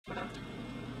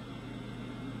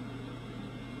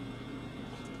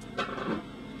Hey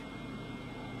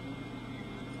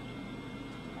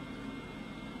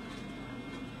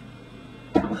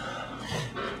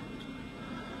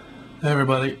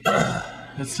everybody,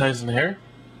 it's Tyson here.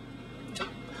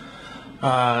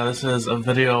 This is a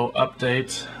video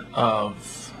update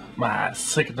of my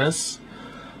sickness.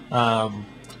 I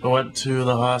went to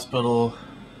the hospital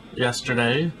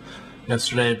yesterday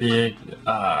being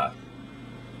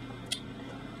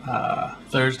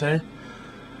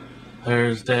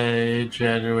Thursday,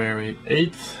 January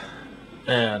 8th,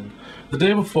 and the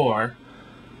day before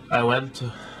I went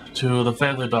to the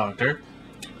family doctor,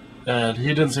 and he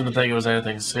didn't seem to think it was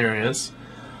anything serious.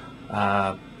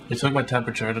 He took my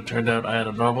temperature, and it turned out I had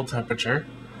a normal temperature.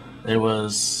 It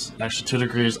was actually 2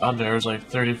 degrees under. It was like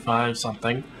 35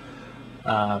 something.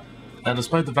 And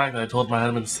despite the fact that I told him I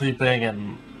hadn't been sleeping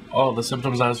and all the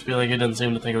symptoms I was feeling, he didn't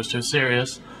seem to think it was too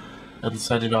serious, and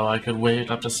said, I could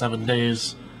wait up to 7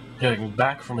 days hearing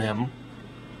back from him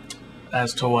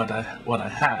as to what I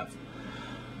have.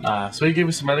 So he gave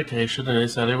me some medication, and he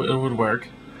said it would work.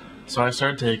 So I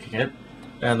started taking it,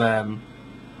 and then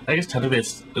I guess technically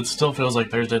it still feels like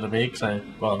Thursday to me, because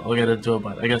I'll get into it,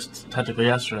 but I guess technically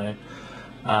yesterday,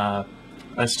 I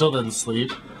still didn't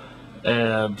sleep,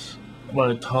 and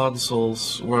my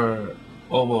tonsils were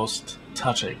almost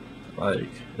touching. Like,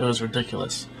 it was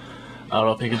ridiculous. I don't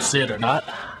know if you can see it or not.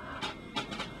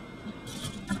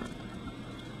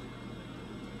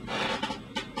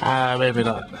 Maybe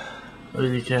not.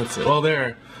 Maybe you can't see. Well,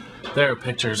 there are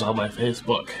pictures on my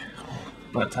Facebook,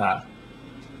 but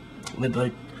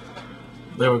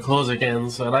they were closing in,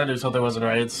 and I knew something wasn't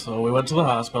right, so we went to the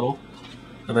hospital,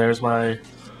 and there's my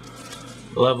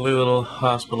lovely little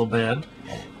hospital band,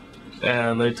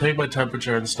 and they take my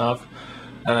temperature and stuff,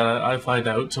 and I find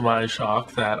out, to my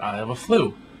shock, that I have a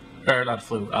fever,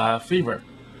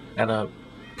 and a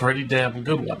pretty damn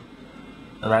good one.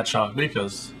 And that shocked me,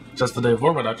 because just the day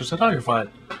before, my doctor said, "Oh, you're fine."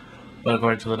 But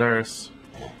according to the nurse,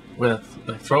 with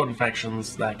throat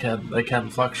infections, they can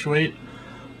fluctuate,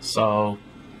 so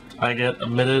I get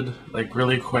admitted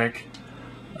really quick.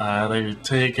 They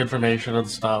take information and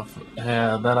stuff,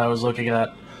 and then I was looking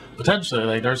at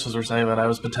potentially, nurses were saying that I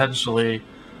was potentially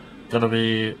going to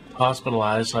be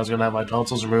hospitalized, so I was going to have my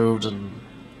tonsils removed and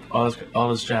all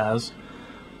this jazz.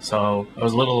 So I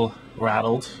was a little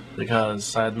rattled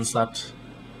because I hadn't slept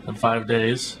in 5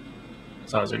 days,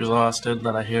 so I was exhausted.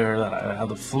 Then I hear that I have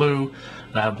the flu,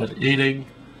 and I haven't been eating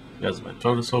because my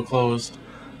throat is so closed.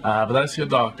 But then I see a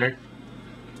doctor,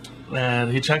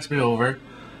 and he checks me over,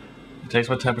 he takes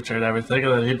my temperature and everything,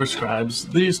 and then he prescribes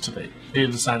these to me. He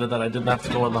decided that I didn't have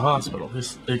to go in the hospital.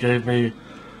 He gave me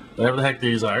whatever the heck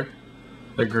these are.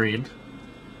 They're green,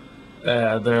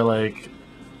 and they're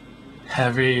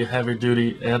heavy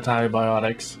duty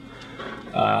antibiotics.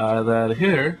 Then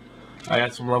here I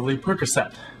got some lovely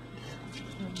Percocet.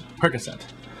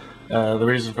 The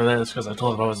reason for this is because I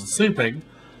told him I wasn't sleeping,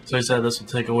 so he said this will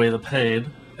take away the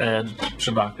pain and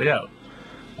should knock me out.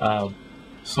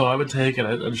 So I've been taking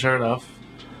it, and sure enough,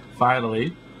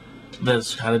 finally,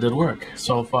 this kind of did work.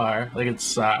 So far,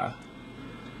 it's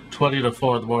 20 to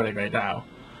 4 in the morning right now.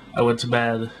 I went to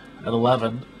bed at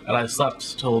 11, and I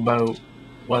slept till about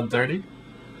 1:30,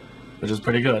 which is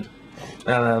pretty good.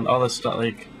 And then all this stuff,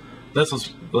 this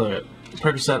was the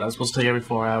Percocet I was supposed to take every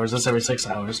 4 hours, this every 6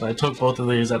 hours. And I took both of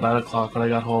these at 9 o'clock when I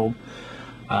got home.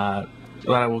 Then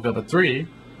I woke up at 3,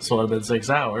 so it had been 6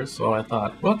 hours. So I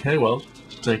thought, okay, well,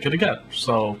 take it again.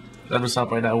 So I'm just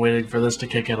up right now waiting for this to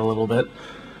kick in a little bit,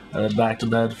 and then back to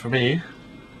bed for me.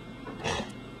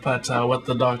 But what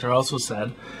the doctor also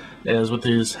said is, with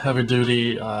these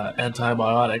heavy-duty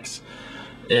antibiotics,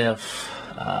 if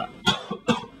I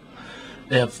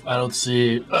don't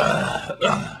see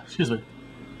excuse me,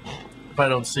 if I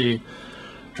don't see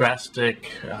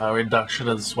drastic reduction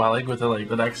in swelling within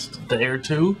the next day or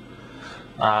two,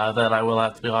 then I will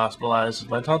have to be hospitalized.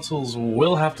 My tonsils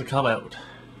will have to come out.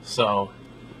 So,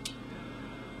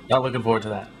 not looking forward to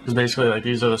that. Because basically,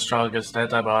 these are the strongest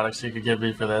antibiotics you could give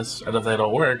me for this, and if they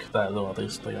don't work, then, well, they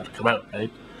gotta come out,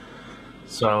 right?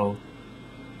 So,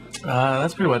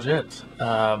 that's pretty much it.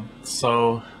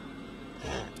 So,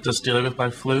 just dealing with my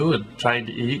flu and trying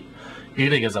to eat.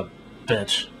 Eating is a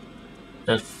bitch.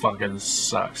 It fucking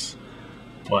sucks.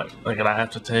 But, and I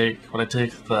have to when I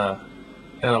take the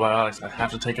antibiotics, I have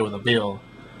to take it with a meal,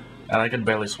 and I can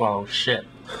barely swallow shit.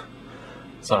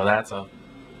 So that's a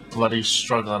bloody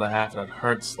struggle and a half, and it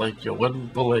hurts like you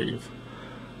wouldn't believe.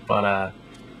 But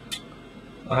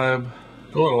I'm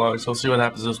going along, so we'll see what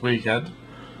happens this weekend.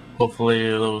 Hopefully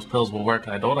those pills will work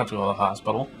and I don't have to go to the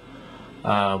hospital.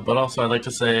 But also I'd like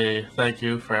to say thank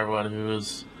you for everyone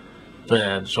who's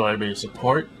been showing me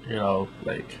support, you know,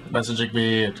 like messaging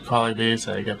me and calling me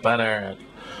saying get better and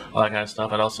all that kind of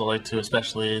stuff. I'd also like to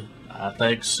especially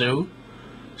thank Sue.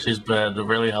 She's been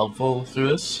really helpful through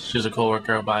this. She's a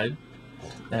coworker of mine,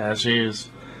 and she's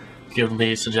given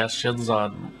me suggestions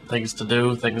on things to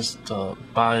do, things to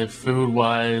buy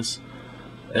food-wise.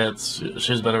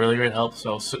 She's been a really great help.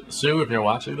 So Sue, if you're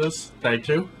watching this, thank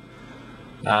you.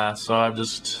 So I'm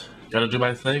just gonna do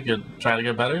my thing and try to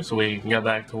get better so we can get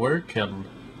back to work and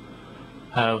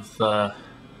have the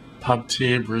pub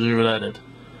team reunited.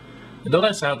 And don't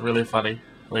I sound really funny?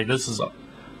 Like this is,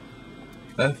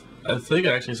 I think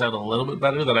I actually sound a little bit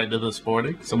better than I did this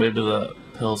morning. So maybe the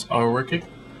pills are working.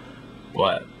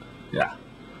 But yeah.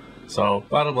 So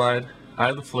bottom line, I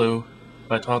have the flu.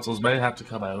 My tonsils may have to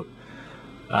come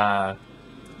out.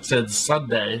 Since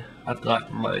Sunday, I've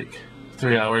gotten like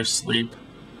 3 hours sleep.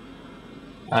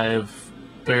 I've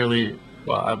barely,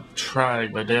 well, I'm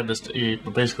trying my damnedest to eat,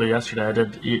 but basically yesterday I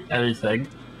didn't eat anything.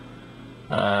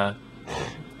 Then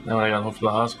when I got home from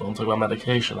the hospital and took my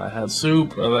medication, I had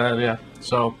soup, and then, yeah.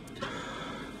 So,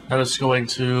 I'm just going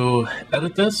to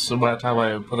edit this, and by the time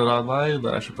I put it online,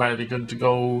 then I should probably be good to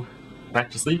go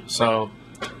back to sleep. So,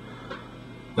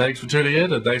 thanks for tuning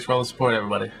in, and thanks for all the support,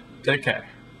 everybody. Take care.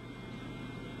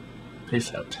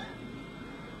 Peace out.